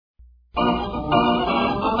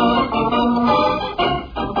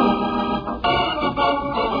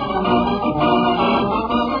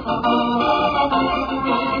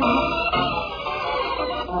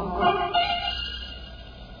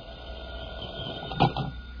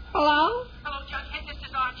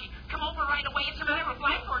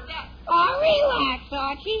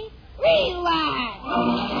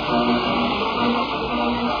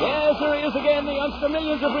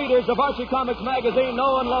millions of readers of Archie Comics magazine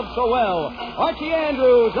know and love so well, Archie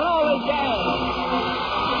Andrews and all his gang.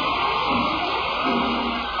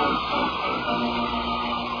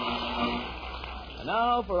 And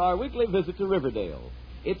now for our weekly visit to Riverdale.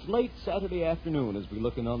 It's late Saturday afternoon as we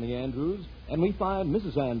look in on the Andrews, and we find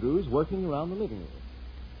Mrs. Andrews working around the living room.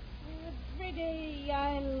 Every day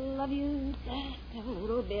I love you just a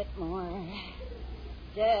little bit more.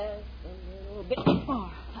 Just a little bit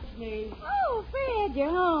more. Me. Oh, Fred, you're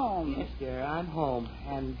home. Yes, dear, I'm home,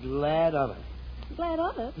 and glad of it. Glad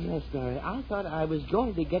of it? Yes, Mary, I thought I was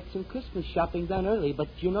going to get some Christmas shopping done early, but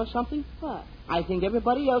you know something? What? I think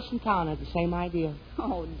everybody else in town had the same idea.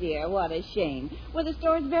 Oh, dear, what a shame. Were the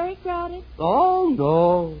stores very crowded? Oh,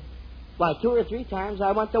 no. Why, 2 or 3 times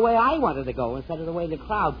I went the way I wanted to go instead of the way the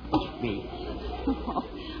crowd pushed me.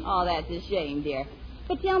 Oh, that's a shame, dear.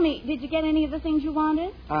 But tell me, did you get any of the things you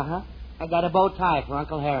wanted? Uh-huh. I got a bow tie for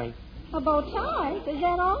Uncle Harry. A bow tie? Is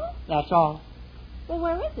that all? That's all. Well,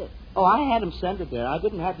 where is it? Oh, I had him send it there. I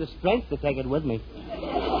didn't have the strength to take it with me.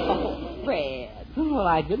 Fred. Oh,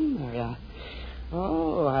 I didn't, Mary.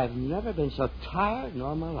 Oh, I've never been so tired in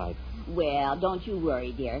all my life. Well, don't you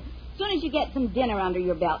worry, dear. As soon as you get some dinner under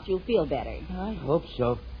your belt, you'll feel better. I hope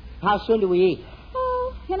so. How soon do we eat?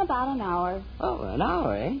 Oh, in about an hour. Oh, an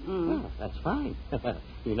hour, eh? Well, that's fine.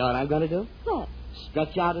 You know what I'm going to do? What?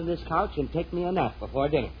 Stretch out on this couch and take me a nap before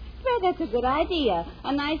dinner. Fred, that's a good idea.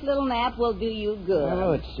 A nice little nap will do you good.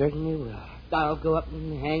 Oh, it certainly will. I'll go up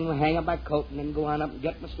and hang up my coat and then go on up and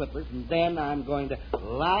get my slippers, and then I'm going to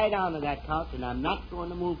lie down on that couch, and I'm not going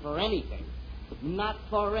to move for anything. Not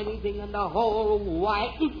for anything in the whole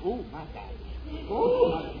wide... Oh, my God.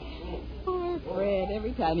 Oh, my... Poor Fred.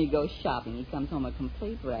 Every time he goes shopping, he comes home a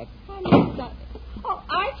complete wreck. Oh,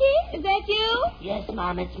 Archie, is that you? Yes,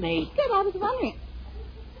 Mom, it's me. Good, I was wondering.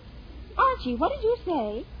 Archie, what did you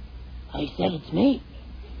say? I said it's me.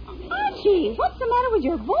 Archie, what's the matter with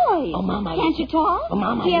your voice? Oh, Mom, Can't you talk? Oh,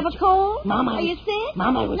 Mom, Do you have a cold? Mom, Are you sick?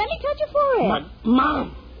 Mom, Let me touch your forehead.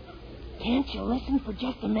 Mom, can't you listen for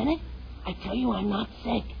just a minute? I tell you I'm not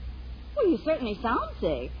sick. Well, you certainly sound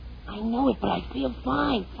sick. I know it, but I feel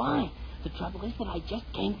fine. The trouble is that I just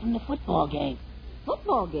came from the football game.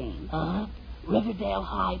 Football game? Uh-huh. Riverdale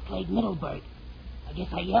High played Middleburg. I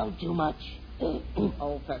guess I yelled too much.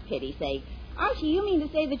 Oh, for pity's sake. Archie, you mean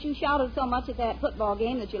to say that you shouted so much at that football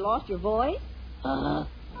game that you lost your voice? Uh-huh.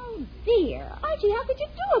 Oh, dear. Archie, how could you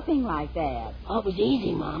do a thing like that? Oh, it was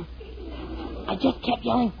easy, Mom. I just kept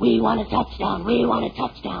yelling, "We want a touchdown, we want a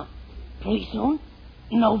touchdown." Pretty soon,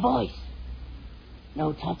 no voice.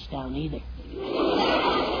 No touchdown either.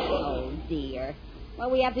 Oh, dear. Well,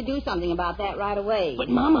 we have to do something about that right away. But,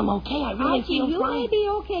 Mom, I'm okay. I really Archie, feel you fine. may be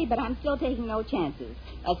okay, but I'm still taking no chances.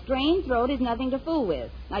 A strained throat is nothing to fool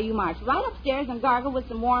with. Now, you march right upstairs and gargle with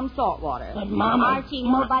some warm salt water. But, Mom... Archie,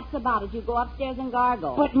 no buts about it. You go upstairs and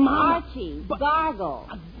gargle. But, Mom... Archie, gargle.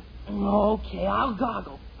 Okay, I'll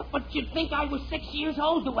gargle. But you'd think I was 6 years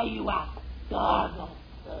old the way you act. Gargle.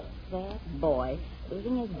 That boy,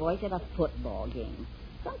 losing his voice at a football game.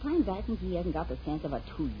 Sometimes I think he hasn't got the sense of a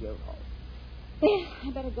 2-year-old. I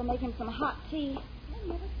better go make him some hot tea. I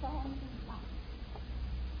never saw him.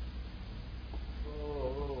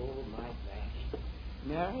 Oh, my back.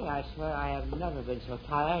 Mary, I swear I have never been so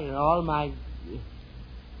tired in all my...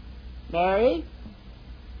 Mary?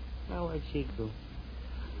 Oh, where'd she go?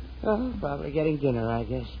 Oh, probably getting dinner, I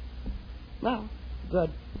guess. Well, good.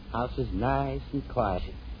 House is nice and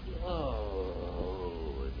quiet.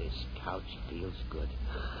 Oh, this couch feels good.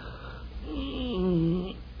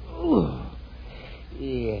 Ooh.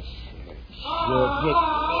 Yes, sir. Sure.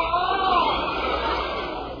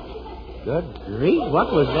 Good grief,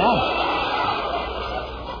 what was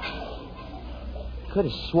that? Could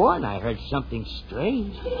have sworn I heard something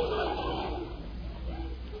strange.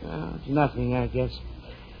 Oh, it's nothing, I guess.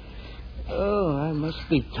 Oh, I must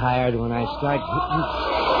be tired when I start hitting.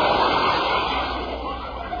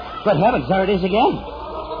 Good heavens, there it is again.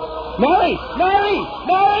 Mary!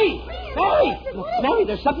 Mary,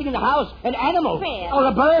 there's something in the house. An animal. Fred. Or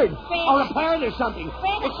a bird. Fred. Or a parrot or something.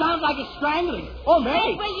 Fred. It sounds like it's strangling. Oh,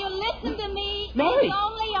 Mary. Will you listen to me? Mary. It's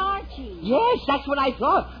only Archie. Yes, that's what I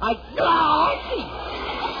thought. Archie!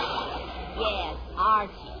 Yes,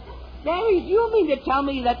 Archie. Mary, do you mean to tell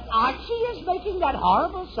me that Archie is making that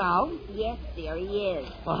horrible sound? Yes, dear, he is.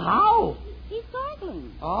 Well, how? He's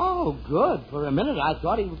gargling. Oh, good. For a minute, I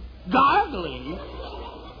thought he was gargling.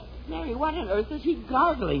 Mary, what on earth is he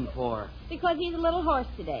gargling for? Because he's a little hoarse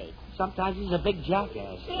today. Sometimes he's a big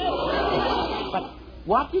jackass. But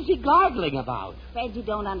what is he gargling about? Fred, you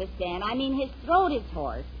don't understand. I mean, his throat is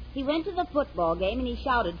hoarse. He went to the football game and he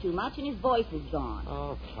shouted too much and his voice was gone.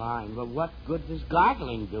 Oh, fine. But what good does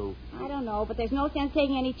gargling do? I don't know, but there's no sense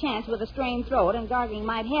taking any chance with a strained throat, and gargling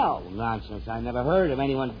might help. Oh, nonsense. I never heard of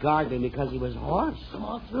anyone gargling because he was hoarse. Come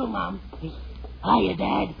on through, Mom. Hiya,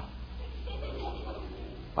 Dad.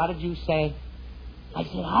 What did you say? I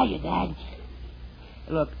said hiya, Dad.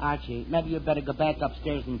 Look, Archie, maybe you better go back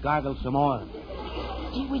upstairs and gargle some more.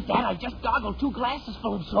 Gee whiz, Dad, I just gargled 2 glasses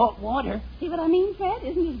full of salt water. See what I mean, Fred?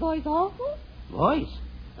 Isn't his voice awful? Voice?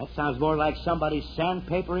 That sounds more like somebody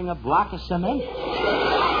sandpapering a block of cement.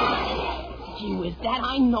 Gee whiz, Dad,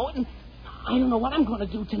 I know it, and I don't know what I'm going to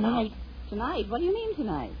do tonight. Tonight? What do you mean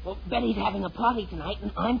tonight? Well, Betty's having a party tonight,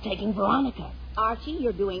 and I'm taking Veronica. Archie,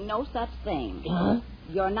 you're doing no such thing. Huh?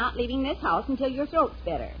 You're not leaving this house until your throat's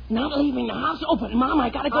better. Not leaving the house open. Mom, I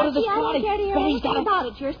got to go to this Archie, I party. don't care to hear Betty's anything got about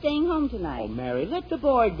it. You're staying home Oh, tonight. Mary, let the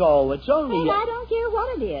boy go. It's only... Fred, I don't care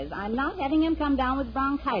what it is. I'm not having him come down with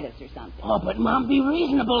bronchitis or something. Oh, but Mom, be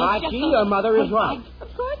reasonable. It's Archie, just a- your mother is right. Of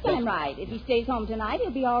course I'm right. If he stays home tonight,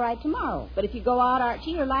 he'll be all right tomorrow. But if you go out,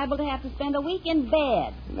 Archie, you're liable to have to spend a week in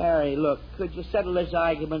bed. Mary, look, could you settle this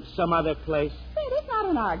argument some other place? Fred, it's not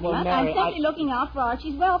an argument. Well, Mary, I'm simply looking out for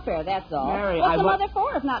Archie's welfare, that's all. Mary, What's I the wa- mother for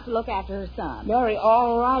if not to look after her son? Mary,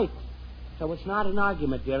 all right. So it's not an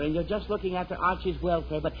argument, dear, and you're just looking after Archie's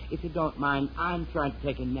welfare. But if you don't mind, I'm trying to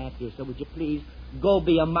take a nap here, so would you please go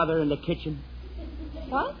be a mother in the kitchen?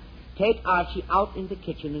 What? Take Archie out in the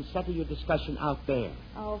kitchen and settle your discussion out there.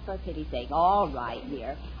 Oh, for pity's sake. All right,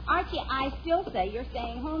 dear. Archie, I still say you're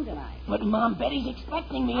staying home tonight. But, Mom, Betty's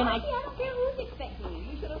expecting me, and Archie, I don't care who's expecting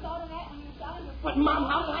you. You should have thought of that when you started with... But, Mom,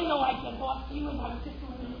 how did I know I'd get lost to you and I was just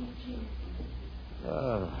a little kid?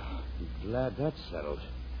 Oh, I'm glad that's settled.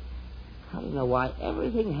 I don't know why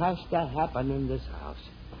everything has to happen in this house.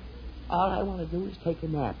 All I want to do is take a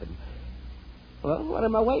nap, and... Well, what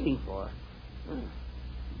am I waiting for?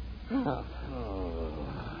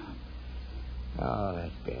 Oh,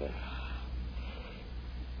 that's better.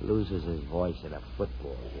 Loses his voice at a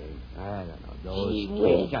football game. I don't know. Those Gee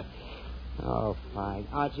kids. whiz. Oh, fine.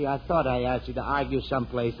 Archie, I thought I asked you to argue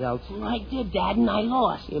someplace else. I did, Dad, and I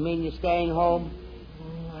lost. You mean you're staying home?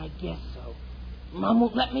 I guess so. Mom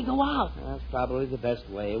won't let me go out. That's probably the best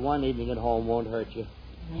way. One evening at home won't hurt you.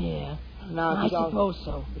 Yeah, Now, I suppose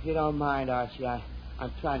so. If you don't mind, Archie,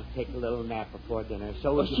 I'm trying to take a little nap before dinner. So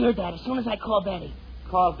Oh, would you sure, Dad, as soon as I call Betty.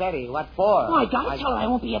 call Betty? What for? Oh, I gotta tell her I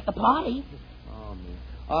won't be at the party. Oh, me.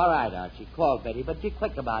 All right, Archie, call Betty, but be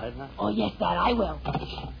quick about it, huh? Oh, yes, Dad, I will.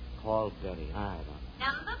 Call Betty. I don't.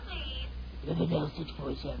 Number, please. Riverdale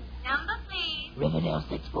 647. Number, please. Riverdale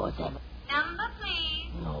 647. Number, please.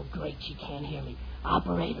 Oh, great, she can't hear me.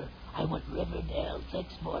 Operator, I want Riverdale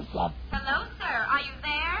 647. Hello, sir. Are you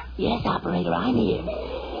there? Yes, operator, I'm here.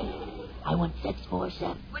 I want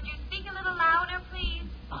 647. Would you speak a little louder, please?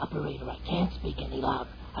 Operator, I can't speak any louder.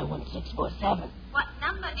 I want 647. What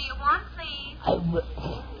number do you want, please?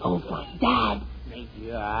 Oh, fine. Dad!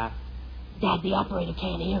 Yeah. Dad, the operator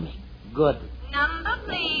can't hear me. Good. Number,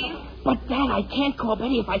 please. But, Dad, I can't call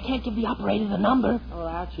Betty if I can't give the operator the number. Oh,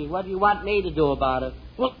 Archie, what do you want me to do about it?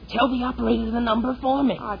 Well, tell the operator the number for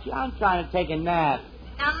me. Archie, I'm trying to take a nap.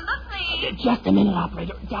 Number, please. Just a minute,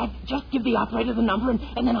 operator. Dad, just give the operator the number,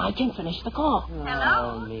 and then I can finish the call.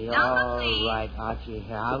 Hello? Oh, me. Number, All please. right, Archie.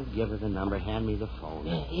 Here, I'll give her the number. Hand me the phone.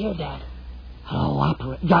 Here, Dad. Hello,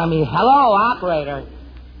 operator. Hello, operator.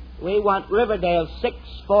 We want Riverdale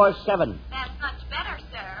 647. That's much better,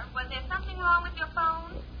 sir. Was there something wrong with your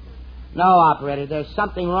phone? No, operator. There's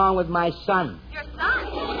something wrong with my son. Your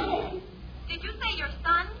son? Did you say your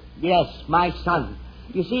son? Yes, my son.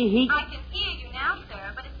 You see, he... I can hear you now,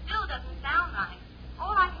 sir, but it still doesn't sound right.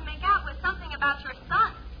 All I can make out was something about your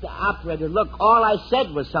son. The operator, look, all I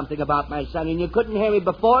said was something about my son, and you couldn't hear me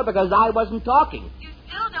before because I wasn't talking. You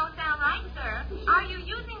still don't sound right, sir. Are you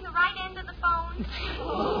using the right end of the phone?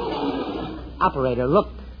 Operator, look,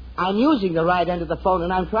 I'm using the right end of the phone,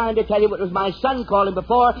 and I'm trying to tell you it was my son calling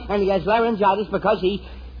before, and he has laryngitis because he...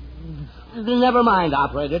 Never mind,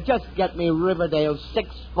 operator. Just get me Riverdale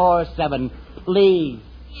 647, please.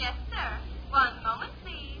 Yes, sir. One moment,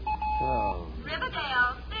 please. Oh.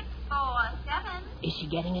 Riverdale 647. Is she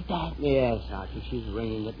getting it, Dad? Yes, Archie, she's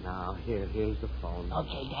ringing it now. Here's the phone.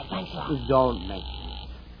 Okay, Dad, thanks a lot. Don't mention it.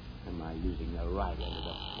 Am I using the right end of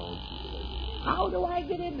the phone? How do I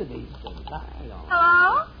get into these things? I don't know.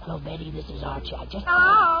 Hello? Hello, Betty, this is Archie. I just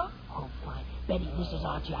Hello? Oh, fine. Betty, this is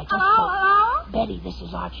Archie. I just Hello? called... Hello? Betty, this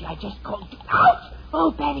is Archie. I just called... Ouch!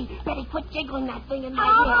 Oh, Betty, quit jiggling that thing in my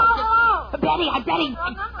Hello? ear. Hello? Betty,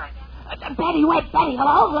 Wrong number again. Betty, wait, Betty,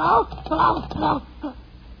 hello?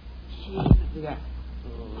 Yeah.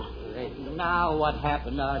 Now what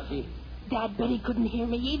happened, Archie? Dad, Betty couldn't hear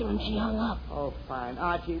me either, and she hung up. Oh, fine.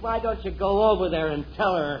 Archie, why don't you go over there and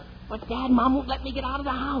tell her? But, Dad, Mom won't let me get out of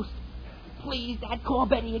the house. Please, Dad, call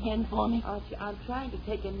Betty again for me. Archie, I'm trying to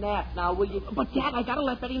take a nap now. Will you... But, Dad, I gotta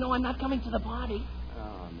let Betty know I'm not coming to the party.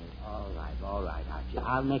 Oh, all right, Archie.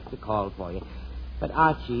 I'll make the call for you. But,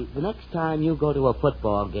 Archie, the next time you go to a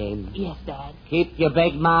football game... Yes, Dad. Keep your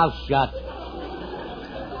big mouth shut.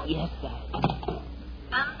 Yes, Dad.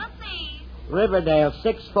 Number, please. Riverdale,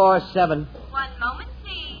 647. 1 moment,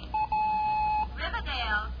 please.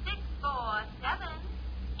 Riverdale, 647.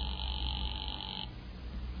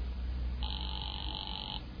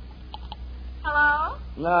 Hello?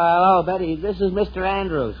 Hello, Betty. This is Mr.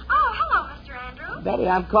 Andrews. Oh, hello, Mr. Andrews. Betty,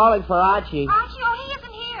 I'm calling for Archie. Archie, oh, he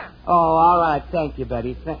isn't here. Oh, all right. Thank you,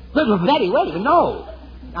 Betty. Betty, wait. No.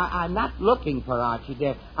 I'm not looking for Archie,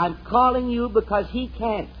 dear. I'm calling you because he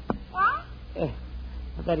can't. What?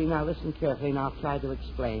 Betty, now listen carefully, and I'll try to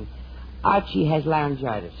explain. Archie has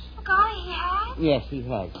laryngitis. Oh, golly, he has? Yes, he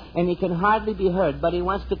has. And he can hardly be heard, but he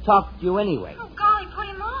wants to talk to you anyway. Oh, golly, put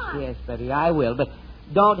him on. Yes, Betty, I will. But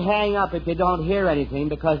don't hang up if you don't hear anything,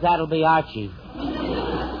 because that'll be Archie.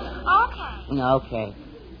 Okay. Okay.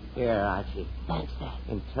 Here, Archie. Thanks, Dad.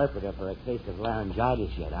 Interpreter for a case of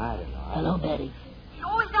laryngitis yet. I don't know. Hello, Betty.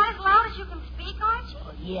 Oh, is that as loud as you can speak, Archie?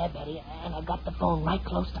 Oh, yeah, Betty, and I got the phone right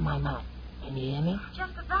close to my mouth. Can you hear me?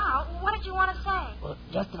 Just about. What did you want to say? Well,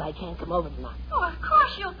 just that I can't come over tonight. Oh, of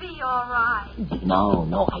course you'll be all right.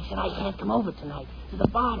 No, I said I can't come over tonight to the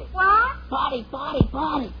party. What? Party.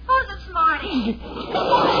 Who's a smarty?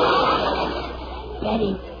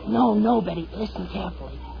 Betty, no, Betty, listen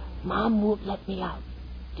carefully. Mom won't let me out.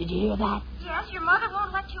 Did you hear that? Yes, your mother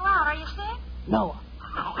won't let you out. Are you sick? No,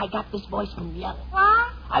 I got this voice from yelling.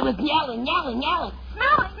 What? I was yelling. Smelling.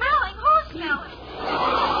 Who's smelling?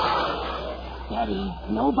 Betty,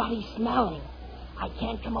 nobody's smelling. I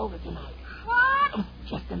can't come over tonight. What?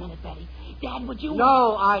 Just a minute, Betty. Dad, would you...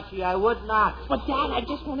 No, Archie, I would not. But, Dad, I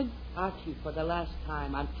just wanted... Archie, for the last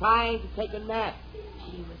time, I'm trying to take a nap.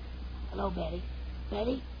 She was... Hello, Betty.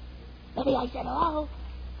 Betty, I said hello.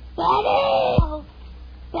 Betty!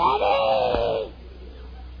 Betty!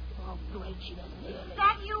 Oh, great, she doesn't hear me. Is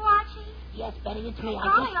that you, Archie? Yes, Betty, it's me.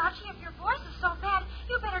 Golly, Archie, if your voice is so bad,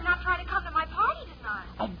 you better not try to come to my party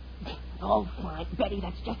tonight. Oh, fine. Betty,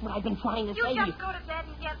 that's just what I've been trying to say. You just go to bed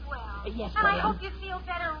and get well. Yes, and Betty. I hope you feel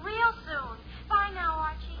better real soon. Bye now,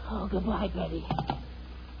 Archie. Oh, goodbye, Betty.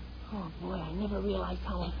 Oh, boy, I never realized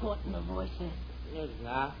how important the voice is. Yes,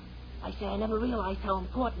 sir. I said I never realized how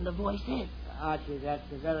important the voice is. Archie,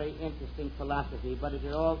 that's a very interesting philosophy, but if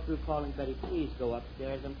you're all through calling Betty, please go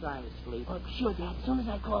upstairs. I'm trying to sleep. Oh, sure, Dad. As soon as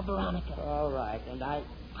I call Veronica. All right, and I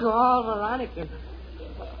call Veronica.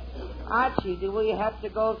 Archie, do we have to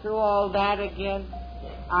go through all that again?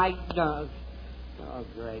 I don't. Oh,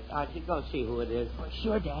 great. Archie, go see who it is. Oh,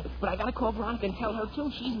 sure, Dad. But I gotta call Veronica and tell her,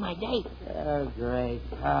 too. She's my date. Oh, great.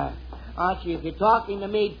 Archie, if you're talking to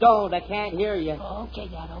me, don't. I can't hear you. Oh, okay,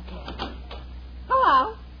 Dad, okay.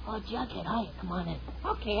 Hello. Oh, Jughead, hiya. Come on in.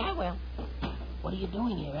 Okay, I will. What are you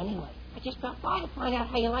doing here, anyway? I just stopped by to find out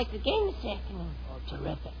how you like the game this afternoon. Oh,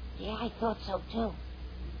 terrific. Yeah, I thought so, too.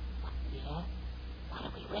 Yeah? What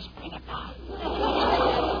are we whispering about?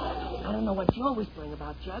 I don't know what you're whispering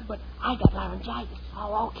about, Jug, but I got laryngitis.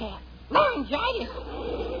 Oh, okay. Laryngitis?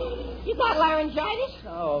 You got laryngitis?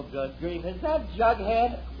 Oh, good grief. Is that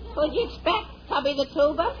Jughead? What'd you expect? Tubby the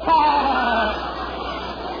Tuba?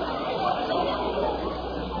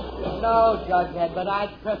 No, Jughead, but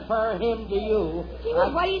I'd prefer him to you. Gee,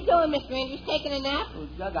 what are you doing, Mr. Andrews? Taking a nap? Oh,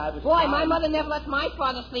 Jug, I was... Boy, my mother never lets my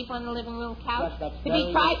father sleep on the living room couch. That's If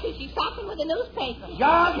he tries to, she stops him with a newspaper.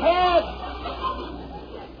 Jughead!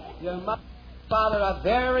 Your mother and father are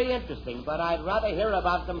very interesting, but I'd rather hear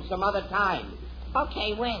about them some other time.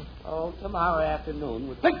 Okay, when? Oh, tomorrow afternoon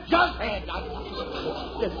with Big Jughead.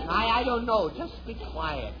 Listen, I don't know. Just be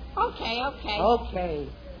quiet. Okay. Okay.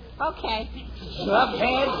 Okay.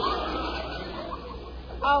 Jughead.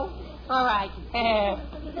 Oh, all right.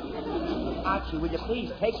 Archie, will you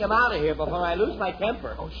please take them out of here before I lose my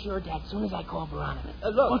temper? Oh, sure, Dad. As soon as I call Veronica.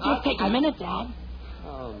 Look, Oh, just take a minute, Dad.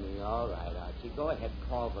 Oh, me. All right, Archie. Go ahead and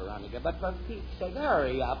call Veronica. But for Pete's sake,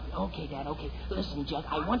 hurry up. Okay, Dad, okay. Listen, Jug,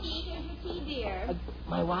 I want... Tea, dear.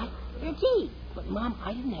 My what? Your tea. But, Mom,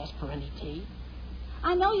 I didn't ask for any tea.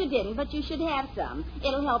 I know you didn't, but you should have some.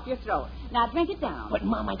 It'll help your throat. Now, drink it down. But,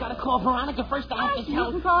 Mom, I gotta call Veronica first. I have to You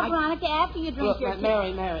tell... can call Veronica after you drink Look, your tea.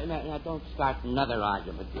 Mary, now don't start another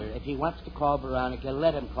argument, dear. If he wants to call Veronica,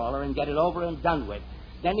 let him call her and get it over and done with.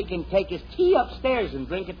 Then he can take his tea upstairs and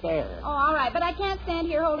drink it there. Oh, all right, but I can't stand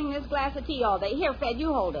here holding this glass of tea all day. Here, Fred,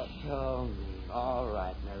 you hold it. Oh, all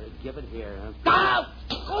right, Mary. Give it here. Go!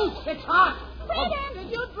 It's hot. Fred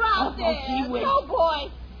Andrews, you dropped Oh, it. gee whiz. Oh,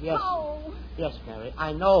 boy. Yes. Oh. Yes, Mary,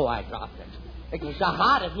 I know I dropped it. It was so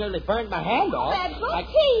hot it nearly burned my hand off. That good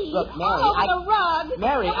tea. Look, Mary, all over the rug.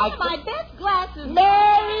 Mary, and one of my best glasses.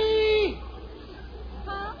 Mary!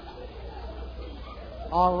 Huh?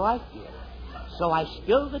 All right, dear. So I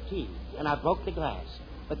spilled the tea, and I broke the glass.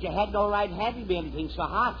 But you had no right handing me anything so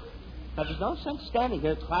hot. Now, there's no sense standing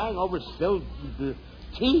here crying over spilled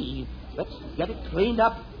tea. Let's get it cleaned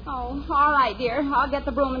up. Oh, all right, dear. I'll get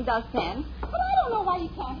the broom and dustpan. But I don't know why you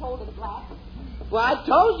can't hold the glass. Well, I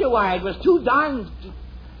told you why. It was too darn...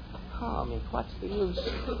 Oh, Mick, what's the use?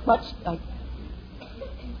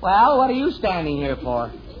 Well, what are you standing here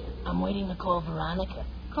for? I'm waiting to call Veronica.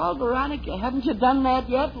 Call Veronica. Haven't you done that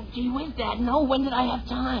yet? Gee whiz, Dad, no. When did I have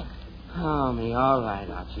time? Oh, me, all right,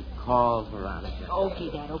 Archie. Call Veronica. Okay,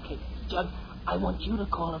 Dad, okay. Jug, I want you to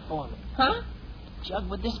call her for me. Huh? Jug,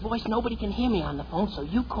 with this voice, nobody can hear me on the phone, so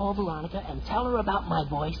you call Veronica and tell her about my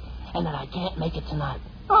voice and that I can't make it tonight.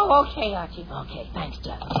 Oh, okay, Archie. Okay, thanks,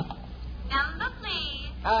 Jug. Number, please.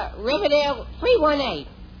 Riverdale 318.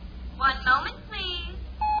 1 moment, please.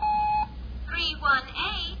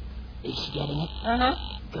 318. Is she getting it? Uh-huh.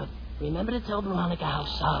 Good. Remember to tell Veronica how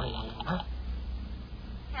sorry I am, huh?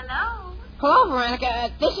 Hello. Hello,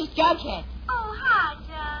 Veronica. This is Jughead. Oh, hi,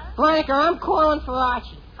 Jug. Veronica, I'm calling for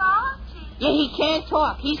Archie. Archie. Yeah, he can't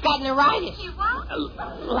talk. He's got neuritis. You what?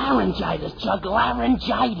 Laryngitis, Jug,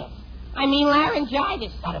 laryngitis. I mean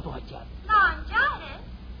laryngitis. Attaboy, Jug. Laryngitis?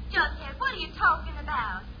 Jughead, what are you talking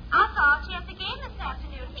about? I saw Archie at the game this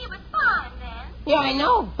afternoon. He was fine then. Yeah, I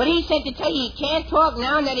know. But he said to tell you he can't talk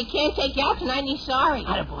now and that he can't take you out tonight and he's sorry.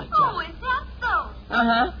 Attaboy, Jug. Oh, is that so?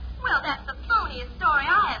 Uh-huh. Well, that's the phoniest story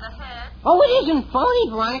I ever heard. Oh, it isn't phony,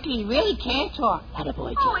 Veronica. He really can't talk.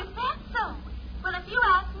 Attaboy, Oh, Jug. is that so? Well, if you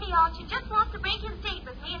ask me, Archie just wants to break his date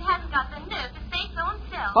with me and hasn't got the nerve to say so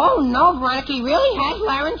himself. Oh, no, Veronica. He really has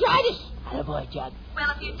laryngitis. Attaboy, Jug. Well,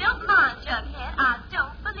 if you don't mind, Jughead, I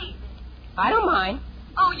don't believe it. I don't mind.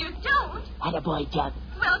 Oh, you don't? Attaboy, Jug.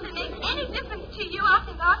 Well, if it makes any difference to you, I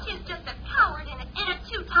think Archie is just a coward and a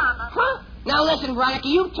two-timer. Huh? Now, listen, Veronica.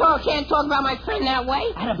 You can't talk about my friend that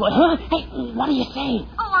way. Attaboy, huh? Hey, what are you saying?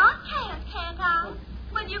 Oh, I can't I?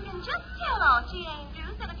 Well, you can just tell Archie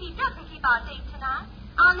Andrews that if he doesn't keep our date tonight,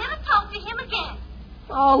 I'll never talk to him again.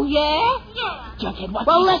 Oh, yeah? Yeah. Jughead, what?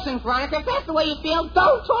 Well, listen, Veronica. If that's the way you feel,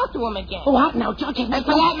 don't talk to him again. What now, Jughead? And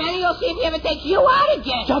for that matter, you'll see if he ever takes you out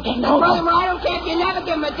again. Jughead, no. Furthermore, I don't care if you never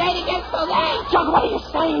give him a date again so late. Jug, what are you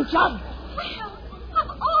saying, Jug? Well, of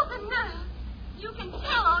all the nerve, you can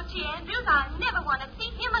tell Archie Andrews I never want to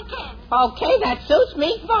see him again. Okay, that suits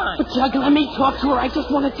me fine. But, Jug, let me talk to her. I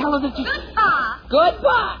just want to tell her that you... Goodbye.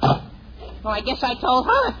 Goodbye. Well, I guess I told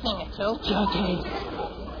her a thing or two. Jughead.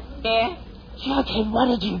 Yeah? Jughead, what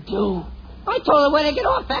did you do? I told her where to get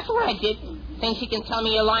off. That's what I did. Think she can tell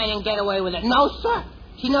me you're lying and get away with it. No, sir.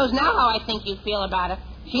 She knows now how I think you feel about her.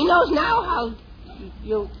 She knows now how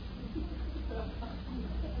you...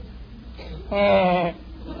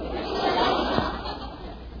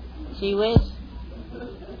 Gee whiz.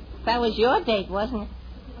 That was your date, wasn't it?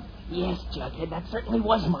 Yes, Jughead, that certainly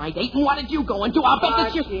was my date. And what did you go and do? I'll bet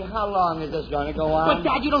that you... Archie, how long is this going to go on? But,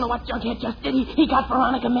 Dad, you don't know what Jughead just did. He got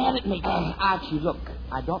Veronica mad at me. Archie, look,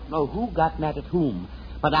 I don't know who got mad at whom,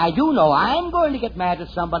 but I do know I'm going to get mad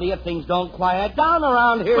at somebody if things don't quiet down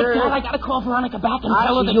around here. But, Dad, I got to call Veronica back and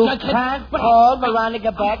tell her that you Jughead... can't call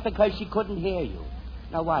Veronica back because she couldn't hear you.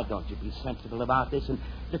 Now, why don't you be sensible about this and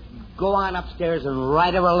just go on upstairs and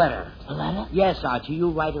write her a letter? A letter? Yes, Archie, you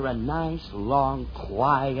write her a nice, long,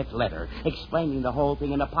 quiet letter explaining the whole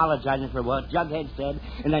thing and apologizing for what Jughead said,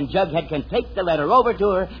 and then Jughead can take the letter over to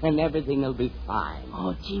her and everything will be fine.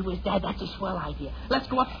 Oh, gee whiz, Dad, that's a swell idea. Let's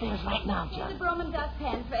go upstairs right now, The Jug. broom and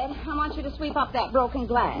dustpan, Fred. I want you to sweep up that broken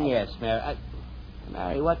glass. Yes, Mary.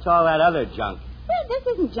 Mary, what's all that other junk? Fred, this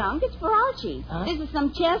isn't junk. It's for Archie. Huh? This is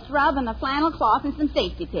some chest rub and a flannel cloth and some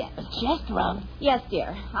safety pins. A chest rub? Yes,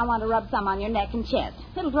 dear. I want to rub some on your neck and chest.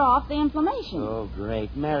 It'll draw off the inflammation. Oh,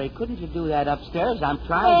 great. Mary, couldn't you do that upstairs? I'm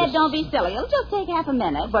trying Fred, don't be silly. It'll just take half a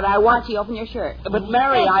minute. But I want... Archie, open your shirt. But,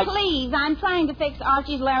 Mary, Fred, please. I'm trying to fix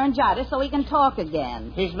Archie's laryngitis so he can talk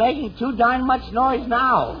again. He's making too darn much noise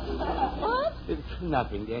now. What? It's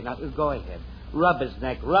nothing, dear. Now, go ahead. Rub his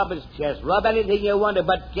neck, rub his chest, rub anything you want to,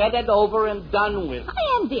 but get it over and done with.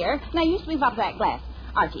 I am, dear. Now, you sweep up that glass.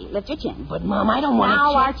 Archie, lift your chin. But, Mom, I don't want to...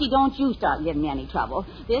 Now, Archie, don't you start giving me any trouble.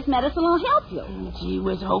 This medicine will help you. Gee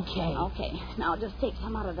whiz, okay. Okay. Now, just take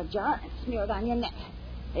some out of the jar and smear it on your neck.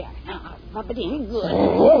 There. Now, rub it in good.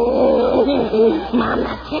 Mom,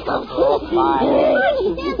 that tickles.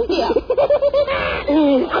 Archie, stand still.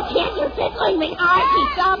 I can't. You're tickling me. Archie,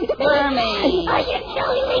 stop squirming. Are you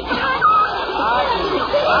killing me?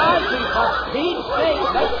 Archie, for Pete's sake,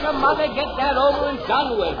 let your mother get that over and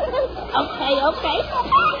done with. Okay.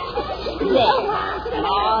 There.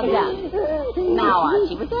 All done. Now,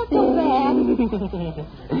 Archie, was that so bad?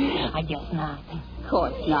 I guess not. Of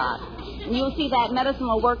course not. You'll see that medicine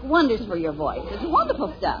will work wonders for your voice. It's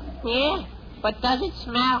wonderful stuff. Yeah? But does it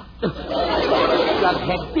smell?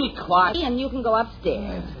 Jughead, be quiet. And you can go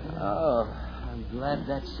upstairs. Oh, I'm glad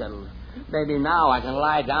that's settled. Maybe now I can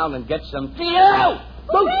lie down and get some tea. Fred,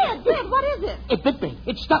 what is it? It bit me.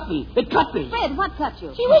 It stuck me. It cut me. Fred, what cut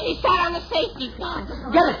you? She really sat on the safety pin.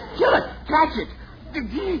 Get it. Kill it. Catch it.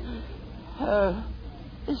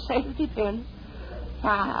 The safety pin.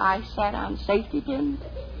 I sat on safety pins.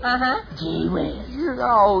 Uh-huh. Gee whiz.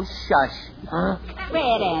 Oh, shush. Huh?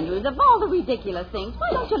 Fred Andrews, of all the ridiculous things, why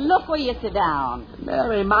don't you look where you sit down?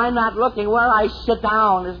 Mary, my not looking where I sit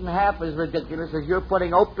down isn't half as ridiculous as you're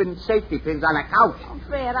putting open safety pins on a couch. Oh,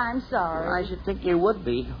 Fred, I'm sorry. I should think you would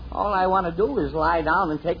be. All I want to do is lie down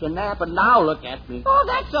and take a nap, and now look at me. Oh,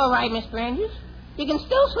 that's all right, Mr. Andrews. You can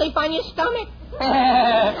still sleep on your stomach.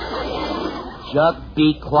 Jug,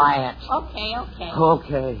 be quiet. Okay.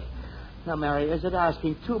 Okay. Now, Mary, is it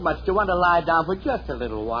asking too much to want to lie down for just a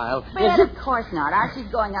little while? Fred, of course not. Archie's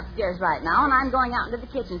going upstairs right now, and I'm going out into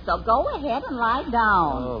the kitchen, so go ahead and lie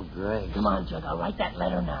down. Oh, great. Come on, Jug. I'll write that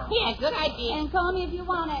letter now. Yeah, good idea. And call me if you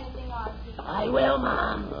want anything, Archie. I will,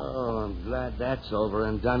 Mom. Oh, I'm glad that's over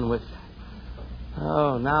and done with.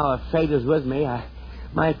 Oh, now if fate is with me, I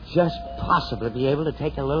might just possibly be able to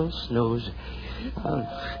take a little snooze.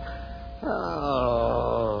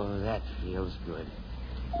 Oh, that feels good.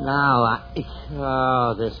 Now,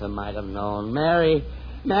 this I might have known. Mary,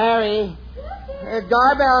 doorbell's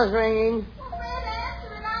ringing.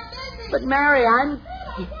 But, Mary,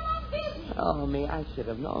 Oh, me, I should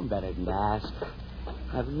have known better than to ask.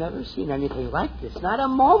 I've never seen anything like this. Not a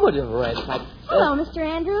moment of rest. Hello, Mr.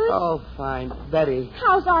 Andrews. Oh, fine. Betty.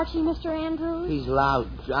 How's Archie, Mr. Andrews? He's loud.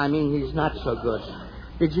 I mean, he's not so good.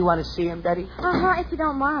 Did you want to see him, Betty? If you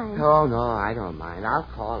don't mind. Oh, no, I don't mind. I'll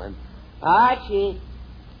call him. Archie.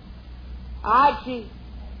 Archie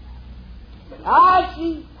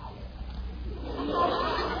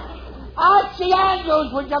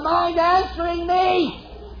Andrews, would you mind answering me?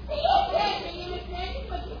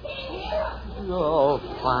 Oh,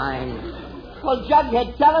 fine. Well,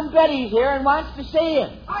 Jughead, tell him Betty's here and wants to see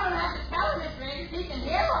him. I don't have to tell him, Mr. Andrews. He can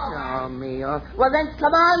hear all right. Oh, me. Well, then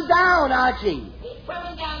come on down, Archie. He's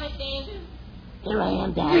coming down, Mr. Andrews. Here I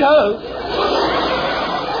am, Dad. No.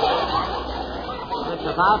 It's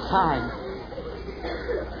about time.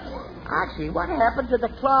 Archie, what happened to the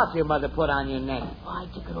cloth your mother put on your neck? Oh, I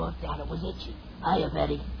took it off, Dad. It was itchy. Hiya,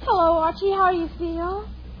 Betty. Hello, Archie. How do you feel?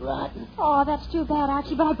 Rotten. Oh, that's too bad,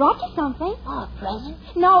 Archie, but I brought you something. Oh, a present?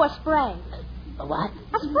 No, a spray. A what?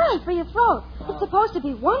 A spray for your throat. It's supposed to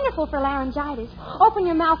be wonderful for laryngitis. Open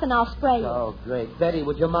your mouth and I'll spray you. Oh, great. Betty,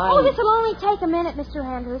 would you mind? Oh, this will only take a minute, Mr.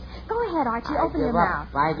 Andrews. Go ahead, Archie. Open your mouth.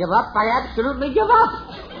 I give up. I absolutely give up.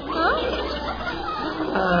 Huh?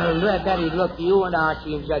 Betty, look, you and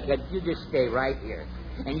Archie and Jughead, you just stay right here.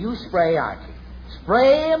 And you spray Archie.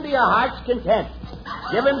 Spray him to your heart's content.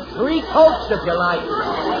 Give him 3 coats if you like.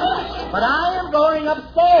 But I am going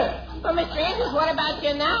upstairs. Well, Mr. Andrews, what about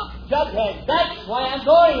you now? Jughead, that's why I'm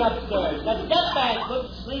going upstairs. Now get back. Put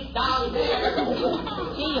sleep down here.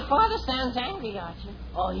 Gee, your father sounds angry, Archie.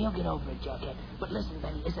 Oh, he'll get over it, Jughead. But listen,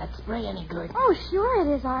 Betty, is that spray any good? Oh, sure it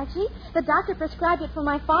is, Archie. The doctor prescribed it for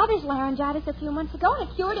my father's laryngitis a few months ago, and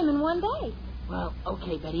it cured him in 1 day. Well,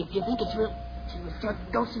 okay, Betty, if you think it's real...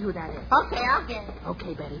 Go see who that is. Okay, I'll get it.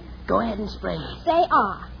 Okay, Betty. Go ahead and spray me. Say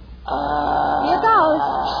ah. Here goes.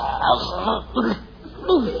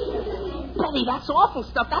 Betty, that's awful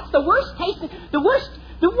stuff. That's the worst tasting... The worst...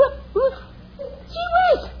 Gee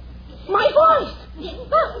whiz! My voice!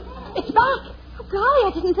 It's back. Oh, golly,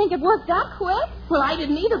 I didn't think it worked that quick. Well, I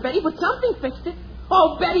didn't either, Betty, but something fixed it.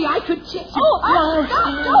 Oh, Betty, I could kiss you. Oh,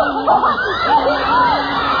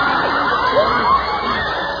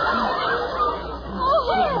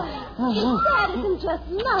 that isn't just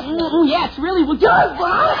nothing. Yeah, it's really... Well,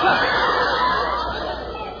 Veronica!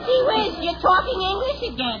 Gee whiz, you're talking English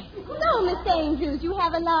again. No, Miss Andrews, you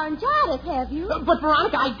haven't laryngitis, have you? But,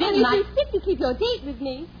 Veronica, I didn't. You're too sick to keep your date with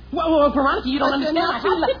me. Well, Veronica, you don't understand. I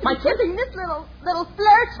feel like my giving this little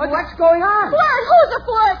flirt. What's going on? Flirt? Who's a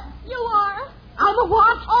flirt? You are. I'm a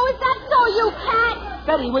what? Oh, is that so, you cat?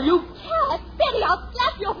 Betty, will you... Cat? Betty, I'll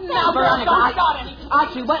slap your face. Now, Veronica, don't start anything.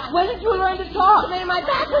 Archie, when did you learn to talk? Then my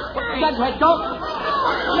back was turned. Jughead, don't...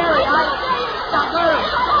 Mary, Stop, Mary.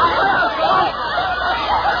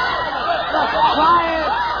 Quiet.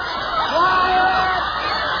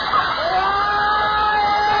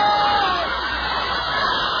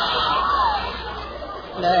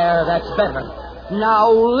 that's better.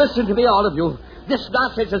 Now, listen to me, all of you. This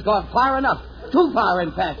nonsense has gone far enough. Too far,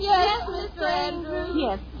 in fact. Yes, Mr. Andrews.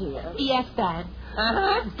 Yes, dear. Yes, Dad.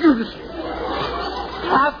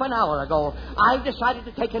 Half an hour ago, I decided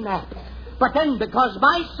to take a nap. But then, because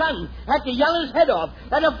my son had to yell his head off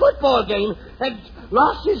at a football game and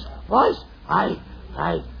lost his voice,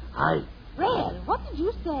 Fred, what did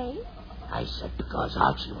you say? I said because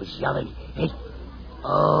Archie was yelling.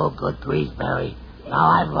 Oh, good grief, Mary. Now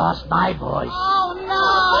I've lost my voice. Oh, no.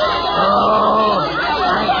 Oh,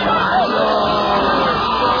 I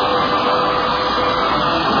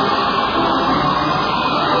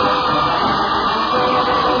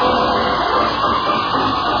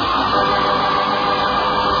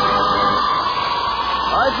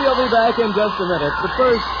Archie will be back in just a minute. But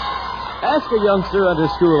first, ask a youngster under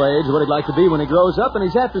school age what he'd like to be when he grows up, and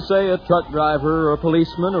he's apt to say a truck driver or a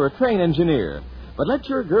policeman or a train engineer. But let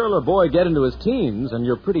your girl or boy get into his teens, and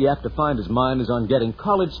you're pretty apt to find his mind is on getting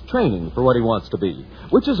college training for what he wants to be,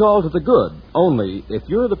 which is all to the good. Only, if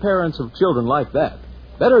you're the parents of children like that,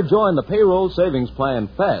 better join the payroll savings plan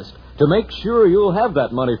fast to make sure you'll have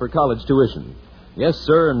that money for college tuition. Yes,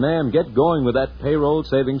 sir and ma'am, get going with that payroll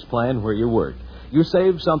savings plan where you work. You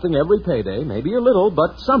save something every payday, maybe a little,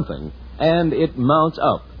 but something, and it mounts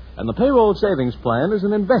up. And the payroll savings plan is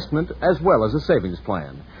an investment as well as a savings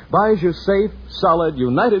plan. Buys you safe, solid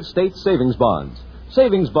United States savings bonds.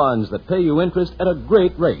 Savings bonds that pay you interest at a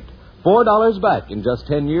great rate. $4 back in just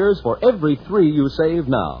 10 years for every $3 you save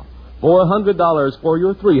now. $400 for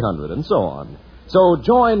your $300, and so on. So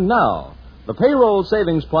join now. The payroll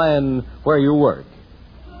savings plan where you work.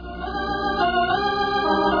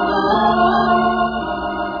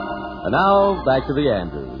 And now, back to the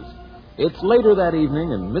Andrews. It's later that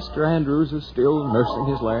evening, and Mr. Andrews is still nursing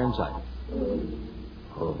his laryngitis.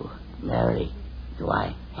 Oh, Mary, do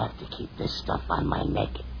I have to keep this stuff on my neck?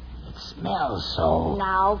 It smells so.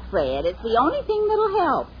 Now, Fred, it's the only thing that'll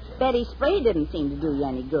help. Betty's spray didn't seem to do you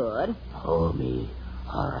any good. Oh, me.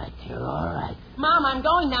 All right, dear, all right. Mom, I'm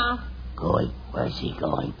going now. Going? Where's he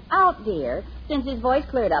going? Out, dear. Since his voice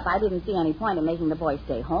cleared up, I didn't see any point in making the boy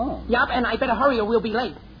stay home. Yup, and I better hurry or we'll be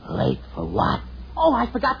late. Late for what? Oh,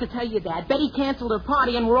 I forgot to tell you, Dad. Betty canceled her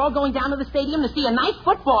party, and we're all going down to the stadium to see a nice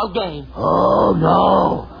football game. Oh,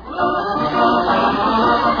 no.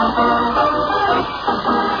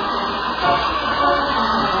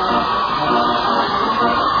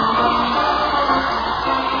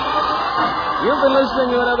 You've been listening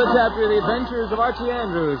to another chapter of The Adventures of Archie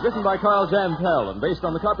Andrews, written by Carl Jampel and based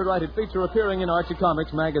on the copyrighted feature appearing in Archie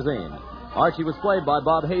Comics magazine. Archie was played by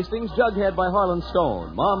Bob Hastings, Jughead by Harlan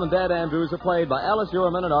Stone. Mom and Dad Andrews are played by Alice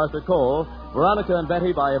Uhrman and Arthur Cole, Veronica and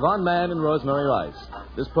Betty by Yvonne Mann and Rosemary Rice.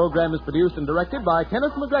 This program is produced and directed by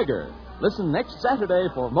Kenneth McGregor. Listen next Saturday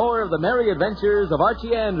for more of the merry adventures of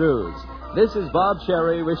Archie Andrews. This is Bob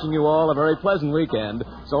Sherry wishing you all a very pleasant weekend.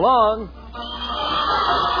 So long.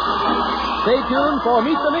 Stay tuned for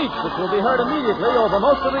Meet the Meats, which will be heard immediately over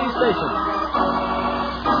most of these stations.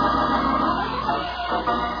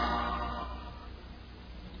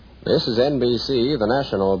 This is NBC, the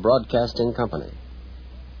national broadcasting company.